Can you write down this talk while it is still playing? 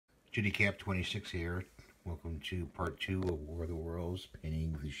Cap 26 here. Welcome to part 2 of War of the Worlds,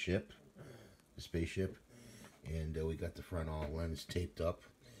 painting the ship, the spaceship. And we got the front all lens taped up.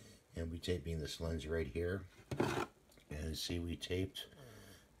 And we're taping this lens right here. And see, we taped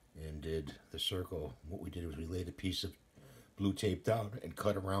and did the circle. What we did was we laid a piece of blue tape down and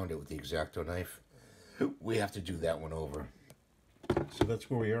cut around it with the X-Acto knife. We have to do that one over. So that's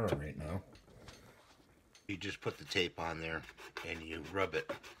where we are right now. You just put the tape on there and you rub it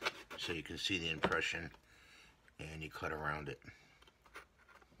so you can see the impression, and you cut around it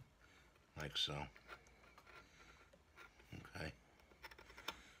like so. Okay.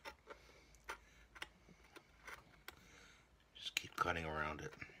 Just keep cutting around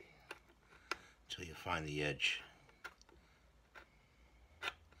it until you find the edge.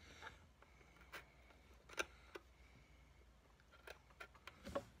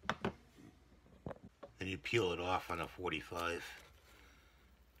 Then you peel it off on a 45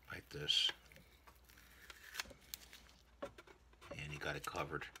 like this, and you got it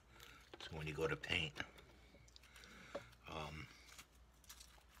covered. So when you go to paint,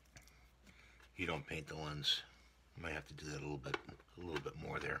 you don't paint the lens. You might have to do that a little bit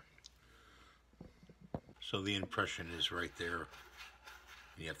more there. So the impression is right there.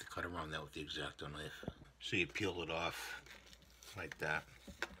 You have to cut around that with the X-Acto knife. So you peel it off like that.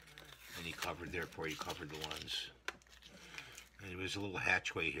 And you covered, therefore you covered the lens. And there's a little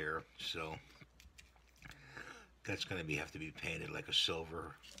hatchway here, so that's going to have to be painted like a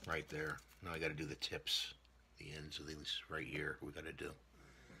silver right there. Now I got to do the tips, the ends of these right here. We got to do.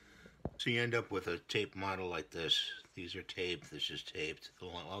 So you end up with a tape model like this. These are taped. This is taped.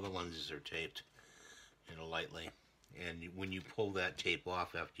 All the lenses are taped, lightly. And when you pull that tape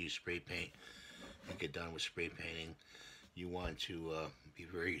off after you spray paint and get done with spray painting, you want to be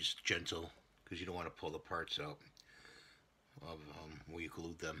very gentle, because you don't want to pull the parts out of where you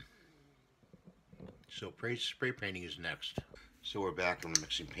glued them. So spray painting is next. So we're back and we're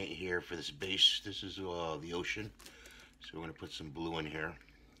mixing paint here for this base. This is the ocean. So we're going to put some blue in here.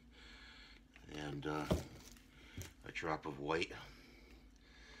 And a drop of white.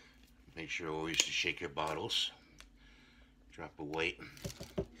 Make sure always to shake your bottles. Drop of white.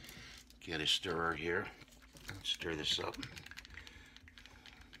 Get a stirrer here. Stir this up.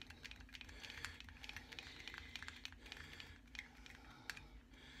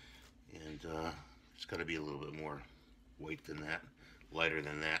 And it's got to be a little bit more white than that, lighter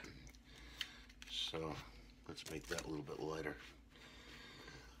than that. So let's make that a little bit lighter.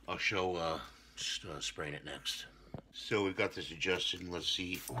 I'll show spraying it next. So we've got this adjusted, and let's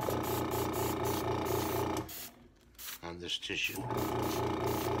see on this tissue.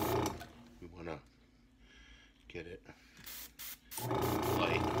 We want to get it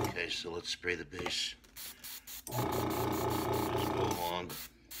light. Okay, so let's spray the base. Just go along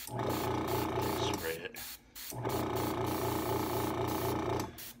and spray it.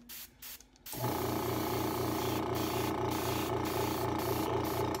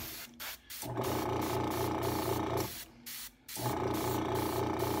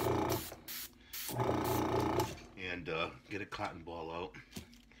 And get a cotton ball out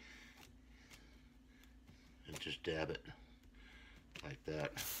and just dab it like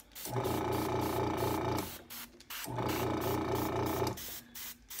that.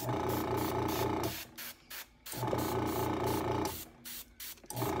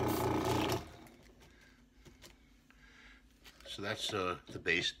 So that's the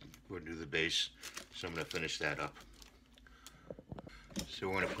base. We're going to do the base, so I'm going to finish that up. So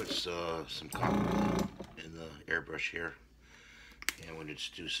we're going to put some copper in the airbrush here, and we're going to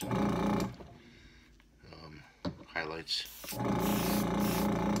just do some highlights.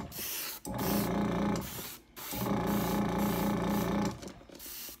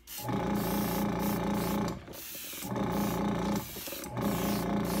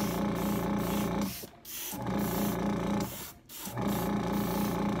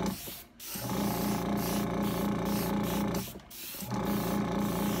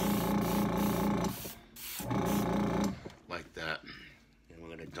 Like that, and we're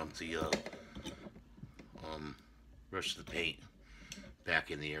going to dump the rest of the paint back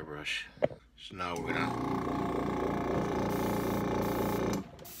in the airbrush. So now we're going to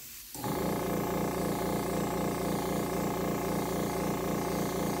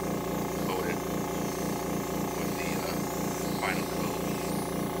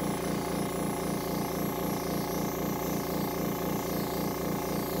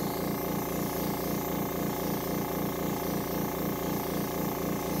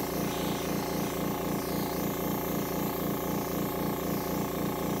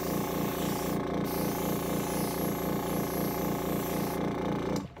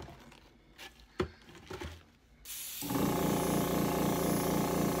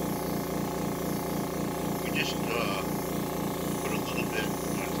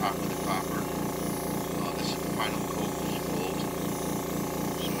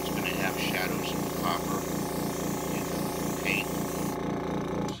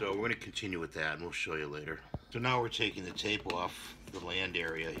we're going to continue with that, and we'll show you later. So now we're taking the tape off the land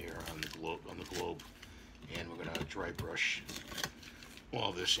area here on the globe, and we're going to dry brush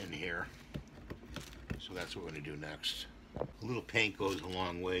all this in here. So that's what we're going to do next. A little paint goes a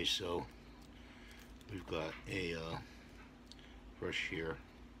long way, so we've got a brush here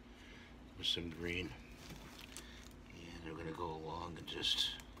with some green, and we're going to go along and just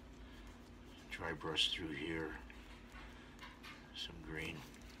dry brush through here, some green,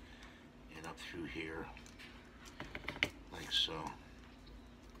 and up through here, like so,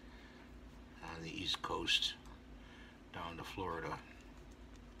 on the East Coast, down to Florida,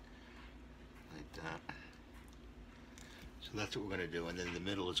 like that. So that's what we're going to do, and then the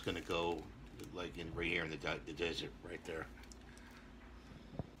middle is going to go like in right here in the desert, right there.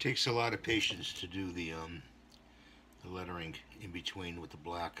 Takes a lot of patience to do the lettering in between with the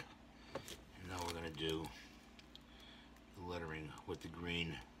black. And now we're going to do the lettering with the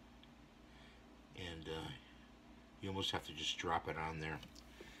green, and you almost have to just drop it on there.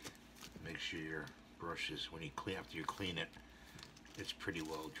 Make sure your brush is, when you after you clean it, it's pretty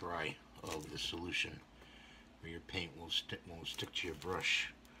well dry of the solution, or your paint won't stick to your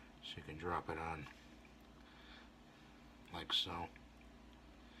brush. So you can drop it on like so.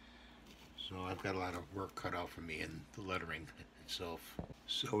 So I've got a lot of work cut out for me in the lettering itself.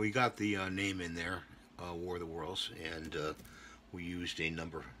 So we got the name in there, War of the Worlds, and we used a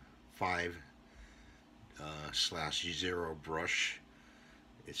number 5/0 brush.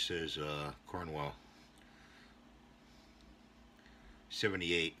 It says Cornwall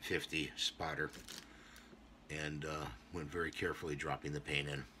 7850 spotter, and went very carefully dropping the paint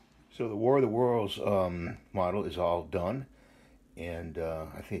in. So the War of the Worlds model is all done, and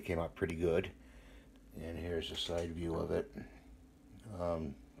I think it came out pretty good. And here's a side view of it.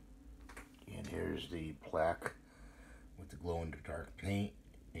 And here's the plaque with the glow-in-the-dark paint,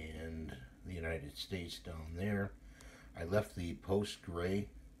 and the United States down there. I left the post gray.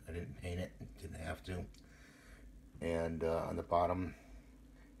 I didn't paint it, didn't have to. And on the bottom,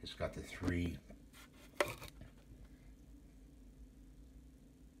 it's got the 3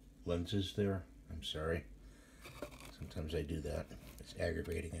 lenses there. I'm sorry. Sometimes I do that. It's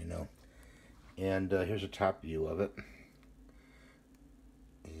aggravating, I know. And here's a top view of it.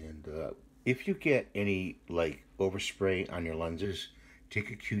 And if you get any like overspray on your lenses, take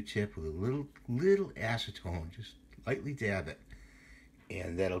a Q-tip with a little acetone, just lightly dab it,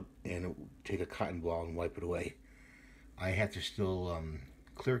 and it'll take a cotton ball and wipe it away. I have to still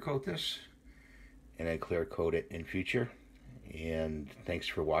clear coat this, and I clear coat it in future. And thanks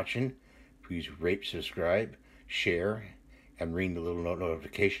for watching. Please rate, subscribe, share, and ring the little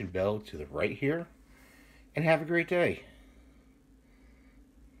notification bell to the right here. And have a great day.